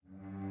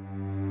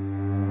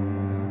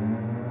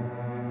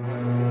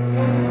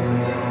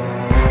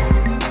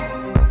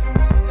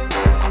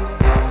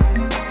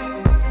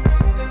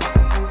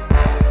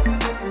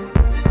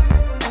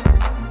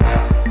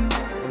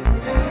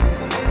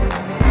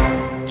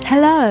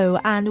Hello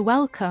and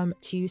welcome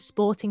to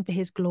Sporting for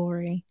His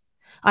Glory.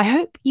 I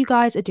hope you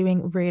guys are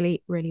doing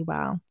really, really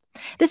well.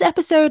 This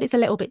episode is a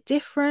little bit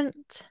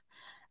different.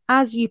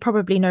 As you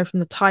probably know from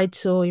the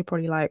title, you're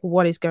probably like,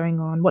 what is going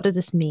on? What does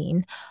this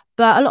mean?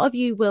 But a lot of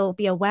you will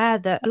be aware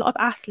that a lot of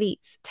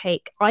athletes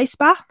take ice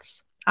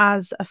baths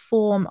as a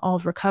form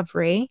of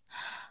recovery.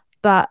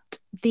 But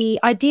the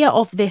idea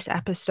of this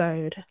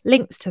episode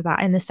links to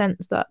that in the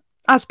sense that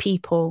as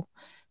people,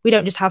 we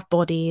don't just have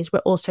bodies, we're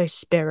also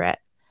spirit.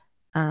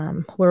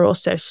 We're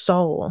also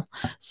soul.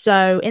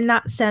 So, in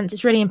that sense,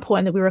 it's really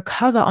important that we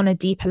recover on a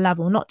deeper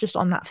level, not just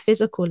on that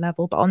physical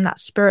level, but on that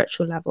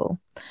spiritual level.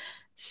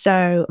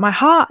 So, my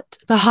heart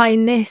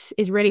behind this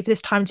is really for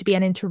this time to be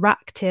an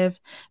interactive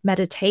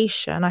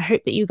meditation. I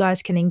hope that you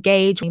guys can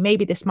engage.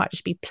 Maybe this might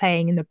just be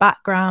playing in the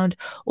background,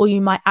 or you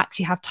might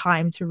actually have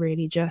time to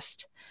really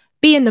just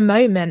be in the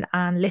moment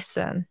and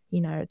listen,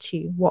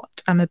 to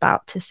what I'm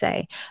about to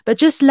say. But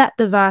just let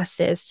the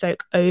verses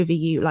soak over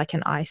you like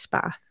an ice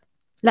bath.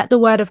 Let the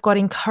word of God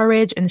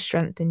encourage and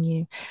strengthen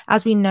you.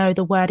 As we know,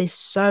 the word is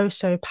so,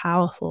 so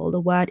powerful. The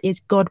word is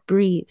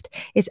God-breathed.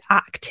 It's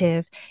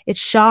active. It's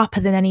sharper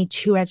than any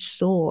two-edged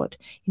sword.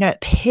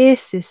 It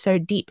pierces so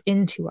deep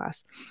into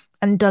us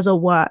and does a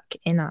work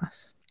in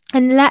us.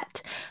 And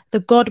let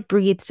the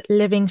God-breathed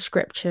living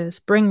scriptures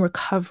bring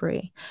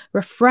recovery,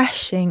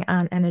 refreshing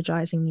and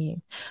energizing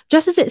you.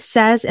 Just as it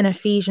says in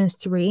Ephesians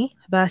 3,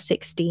 verse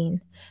 16,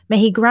 may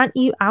he grant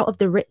you out of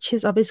the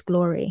riches of his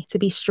glory to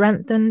be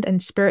strengthened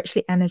and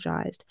spiritually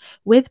energized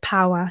with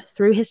power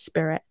through his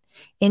spirit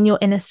in your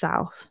inner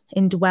self,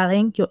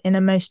 indwelling your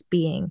innermost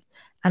being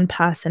and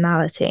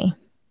personality.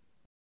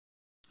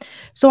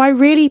 So I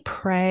really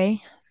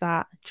pray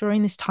that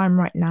during this time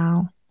right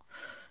now,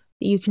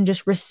 you can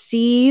just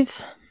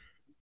receive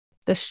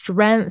the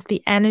strength,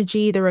 the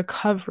energy, the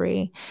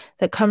recovery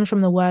that comes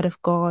from the word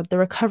of God, the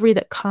recovery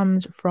that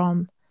comes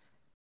from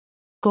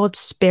God's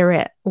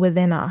spirit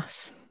within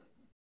us.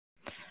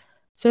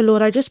 So,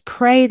 Lord, I just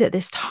pray that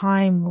this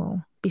time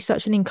will be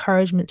such an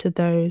encouragement to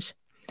those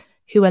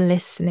who are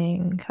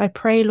listening. I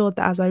pray, Lord,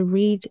 that as I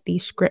read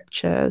these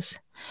scriptures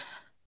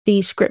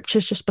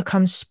just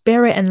become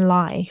spirit and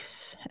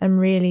life and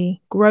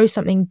really grow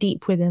something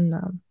deep within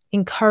them,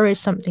 encourage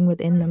something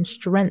within them,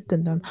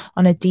 strengthen them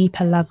on a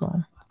deeper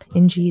level.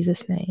 In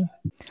Jesus' name.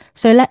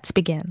 So let's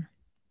begin.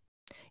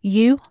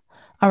 You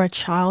are a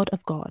child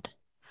of God.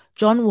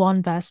 John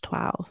 1 verse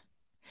 12.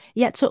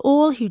 Yet to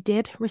all who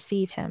did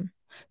receive him,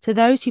 to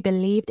those who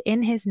believed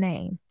in his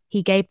name,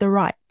 he gave the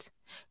right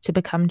to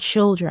become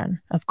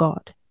children of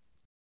God.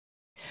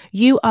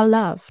 You are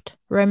loved.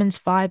 Romans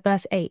 5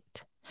 verse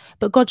 8.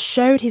 But God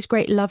showed his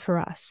great love for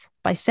us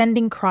by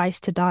sending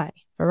Christ to die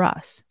for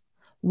us,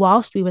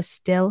 whilst we were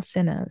still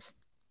sinners.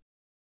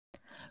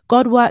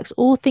 God works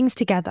all things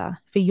together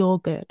for your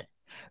good.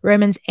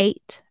 Romans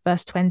 8,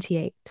 verse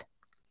 28.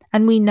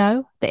 And we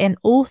know that in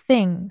all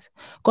things,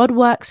 God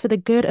works for the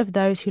good of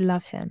those who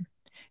love him,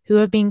 who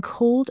have been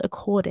called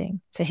according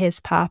to his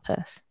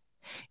purpose.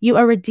 You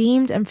are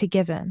redeemed and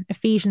forgiven.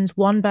 Ephesians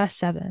 1, verse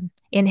 7.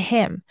 In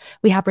him,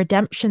 we have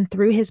redemption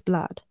through his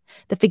blood,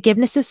 the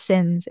forgiveness of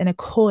sins in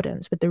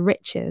accordance with the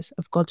riches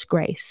of God's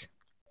grace.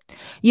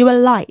 You are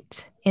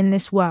light in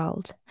this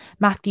world.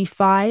 Matthew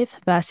 5,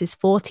 verses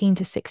 14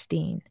 to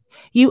 16.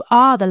 You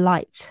are the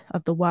light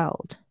of the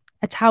world.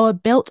 A tower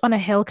built on a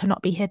hill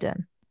cannot be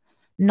hidden.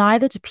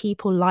 Neither do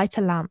people light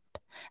a lamp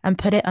and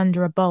put it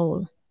under a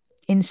bowl.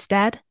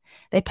 Instead,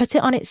 they put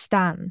it on its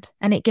stand,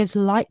 and it gives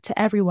light to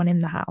everyone in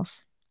the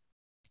house.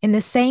 In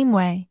the same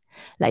way,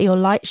 let your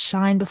light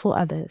shine before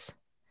others,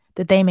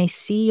 that they may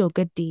see your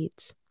good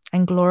deeds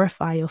and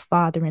glorify your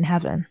Father in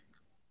heaven.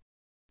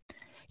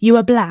 You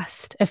are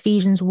blessed,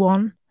 Ephesians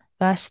 1,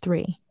 verse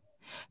 3.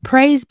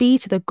 Praise be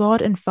to the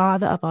God and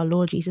Father of our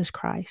Lord Jesus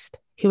Christ,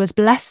 who has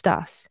blessed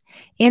us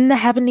in the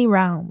heavenly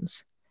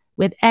realms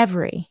with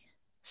every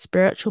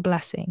spiritual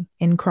blessing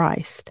in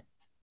Christ.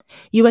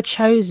 You are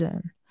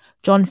chosen,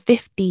 John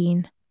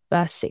 15,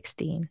 verse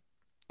 16.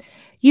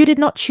 You did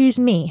not choose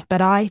me, but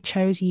I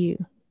chose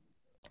you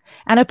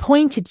and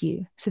appointed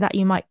you so that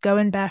you might go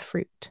and bear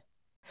fruit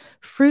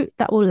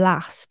that will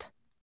last,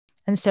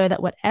 and so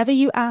that whatever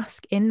you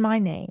ask in my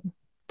name,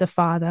 the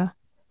Father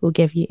will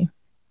give you.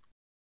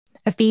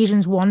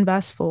 Ephesians 1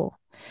 verse 4.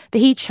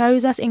 But he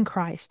chose us in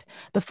Christ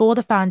before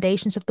the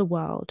foundations of the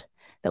world,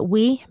 that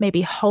we may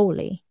be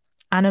holy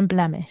and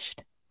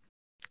unblemished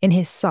in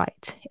his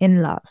sight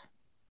in love.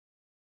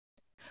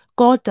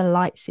 God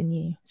delights in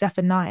you.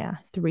 Zephaniah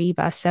 3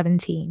 verse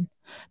 17.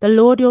 The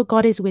Lord your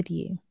God is with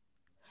you,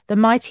 the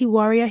mighty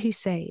warrior who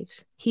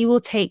saves. He will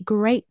take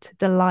great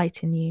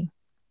delight in you.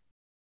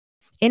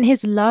 In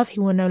his love he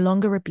will no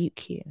longer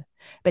rebuke you,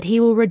 but he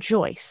will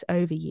rejoice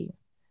over you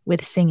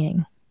with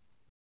singing.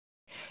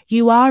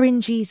 You are in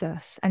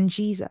Jesus, and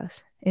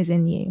Jesus is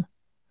in you.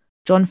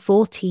 John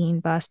 14,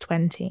 verse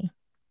 20.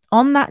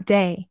 On that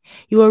day,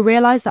 you will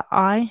realize that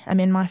I am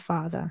in my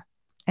Father,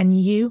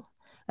 and you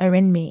are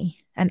in me,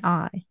 and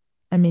I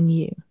am in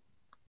you.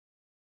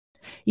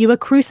 You are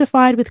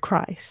crucified with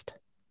Christ,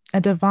 a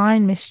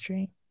divine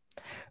mystery.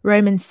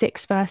 Romans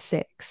 6 verse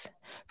 6.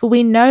 For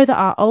we know that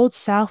our old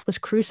self was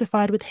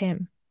crucified with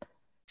him,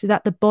 so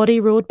that the body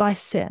ruled by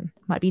sin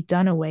might be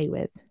done away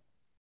with,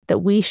 that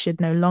we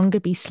should no longer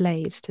be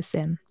slaves to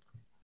sin.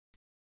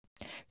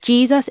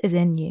 Jesus is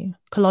in you.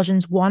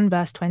 Colossians 1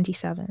 verse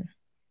 27.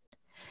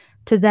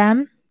 To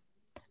them,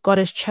 God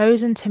has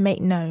chosen to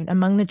make known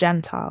among the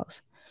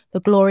Gentiles the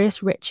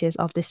glorious riches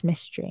of this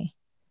mystery,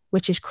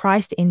 which is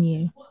Christ in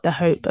you, the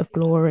hope of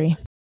glory.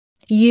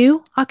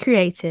 You are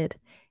created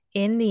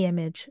in the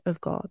image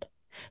of God.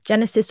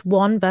 Genesis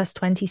 1 verse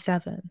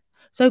 27.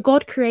 So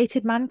God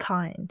created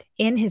mankind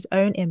in his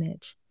own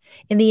image.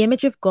 In the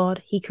image of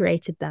God, he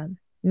created them.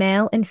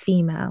 Male and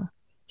female,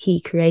 he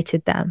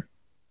created them.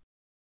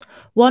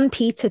 1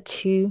 Peter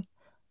 2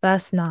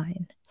 verse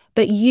 9.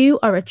 But you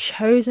are a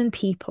chosen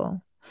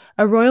people,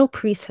 a royal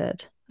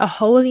priesthood, a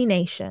holy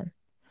nation,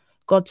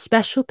 God's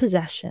special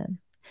possession,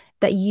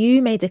 that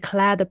you may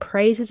declare the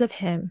praises of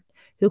him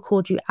who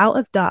called you out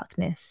of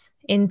darkness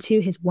into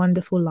his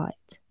wonderful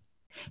light.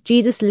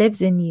 Jesus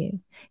lives in you.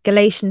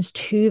 Galatians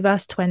 2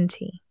 verse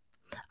 20.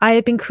 I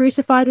have been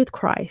crucified with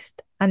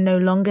Christ and no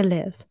longer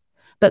live,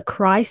 but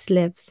Christ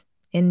lives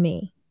in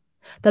me.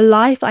 The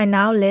life I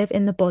now live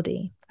in the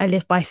body, I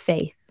live by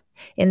faith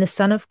in the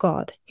Son of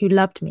God who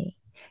loved me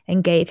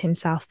and gave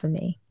himself for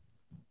me.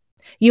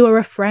 You are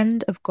a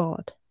friend of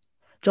God.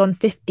 John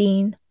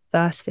 15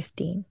 verse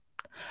 15.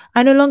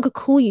 I no longer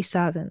call you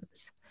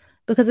servants,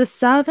 because a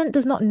servant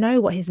does not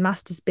know what his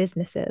master's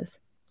business is.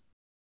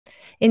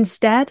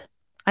 Instead,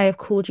 I have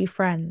called you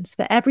friends,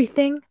 for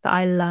everything that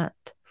I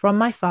learnt from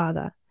my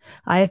Father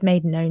I have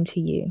made known to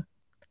you.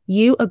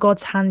 You are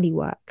God's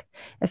handiwork.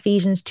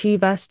 Ephesians 2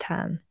 verse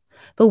 10.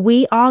 For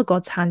we are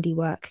God's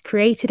handiwork,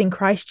 created in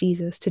Christ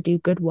Jesus to do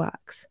good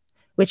works,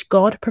 which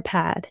God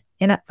prepared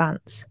in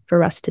advance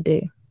for us to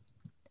do.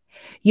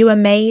 You are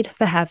made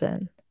for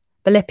heaven.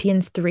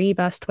 Philippians 3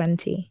 verse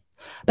 20.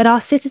 But our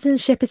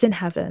citizenship is in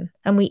heaven,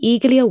 and we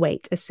eagerly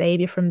await a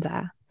Saviour from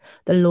there,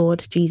 the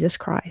Lord Jesus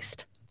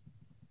Christ.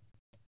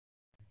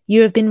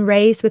 You have been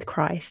raised with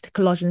Christ,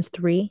 Colossians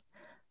 3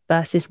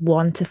 verses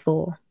 1 to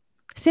 4.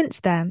 Since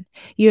then,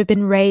 you have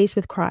been raised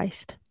with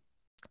Christ.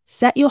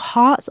 Set your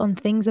hearts on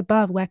things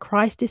above, where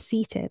Christ is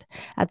seated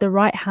at the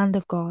right hand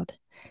of God.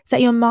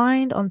 Set your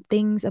mind on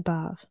things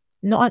above,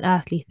 not on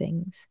earthly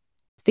things.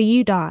 For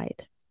you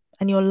died,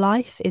 and your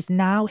life is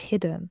now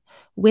hidden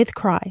with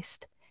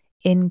Christ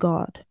in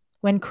God.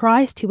 When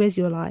Christ, who is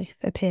your life,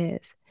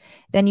 appears,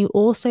 then you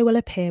also will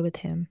appear with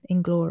him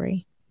in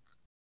glory.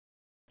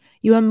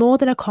 You are more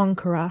than a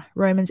conqueror,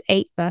 Romans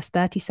 8 verse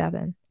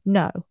 37.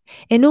 No,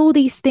 in all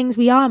these things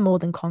we are more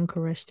than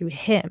conquerors through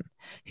him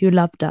who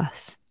loved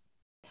us.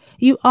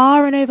 You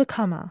are an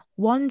overcomer,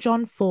 1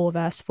 John 4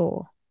 verse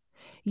 4.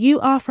 You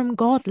are from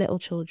God, little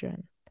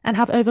children, and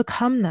have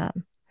overcome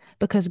them,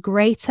 because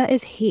greater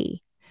is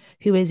he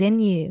who is in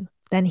you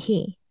than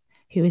he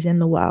who is in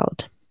the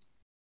world.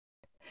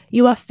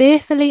 You are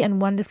fearfully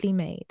and wonderfully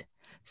made,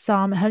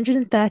 Psalm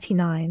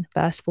 139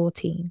 verse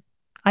 14.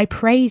 I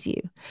praise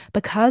you,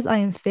 because I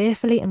am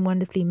fearfully and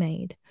wonderfully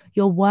made.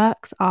 Your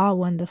works are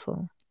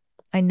wonderful.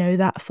 I know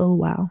that full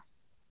well.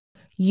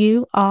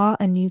 You are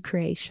a new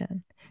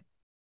creation.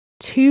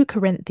 2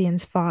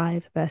 Corinthians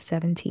 5 verse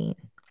 17.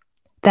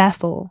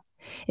 Therefore,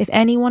 if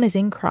anyone is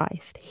in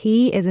Christ,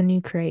 he is a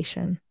new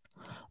creation.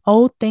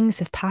 Old things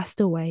have passed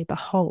away.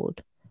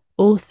 Behold,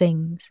 all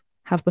things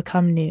have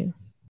become new.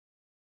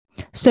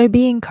 So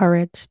be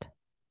encouraged.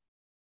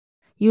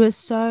 You are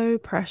so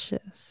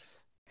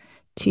precious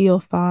to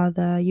your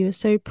Father. You are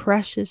so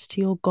precious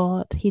to your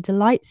God. He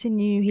delights in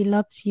you. He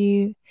loves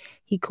you.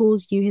 He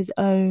calls you his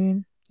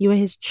own. You are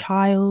his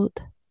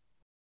child.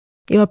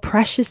 You are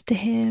precious to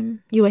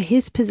him. You are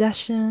his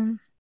possession.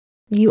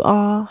 You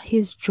are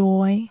his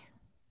joy,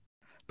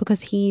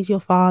 because he's your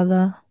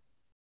Father.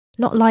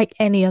 Not like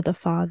any other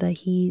father.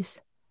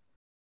 He's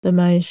the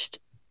most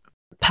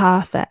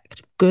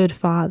perfect, good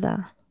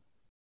Father.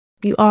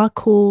 You are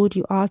called.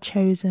 You are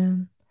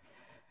chosen.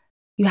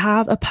 You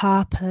have a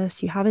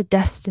purpose. You have a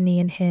destiny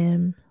in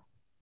him.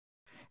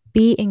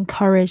 Be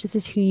encouraged. This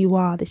is who you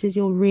are. This is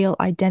your real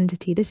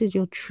identity. This is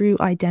your true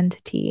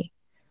identity.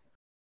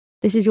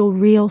 This is your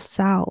real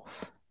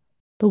self.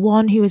 The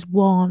one who is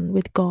one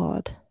with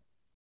God.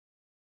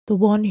 The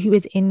one who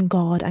is in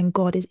God and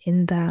God is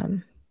in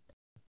them.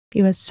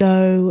 You are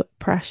so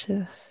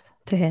precious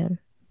to him.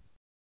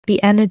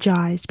 Be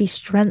energized, be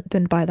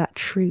strengthened by that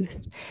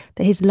truth,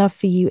 that his love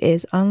for you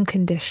is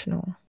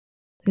unconditional.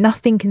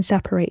 Nothing can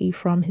separate you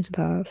from his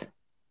love.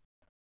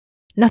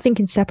 Nothing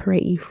can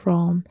separate you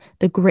from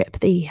the grip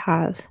that he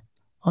has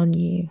on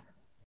you.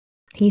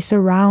 He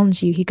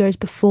surrounds you. He goes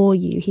before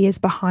you. He is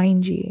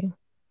behind you.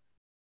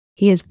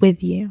 He is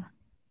with you.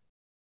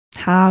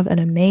 Have an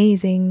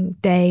amazing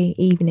day,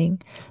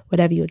 evening,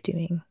 whatever you're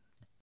doing.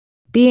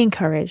 Be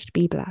encouraged,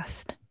 be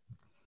blessed,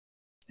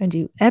 and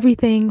do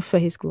everything for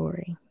his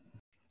glory.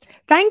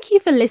 Thank you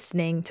for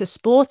listening to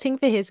Sporting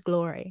for His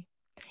Glory.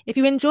 If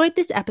you enjoyed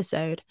this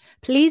episode,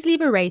 please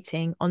leave a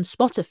rating on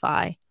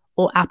Spotify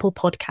or Apple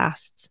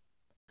Podcasts.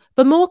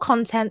 For more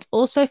content,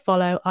 also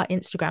follow our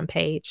Instagram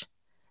page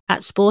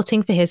at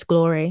Sporting for His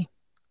Glory.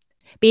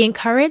 Be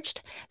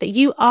encouraged that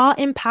you are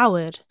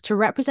empowered to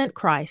represent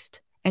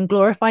Christ and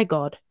glorify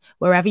God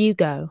wherever you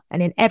go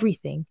and in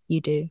everything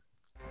you do.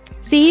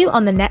 See you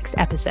on the next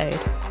episode.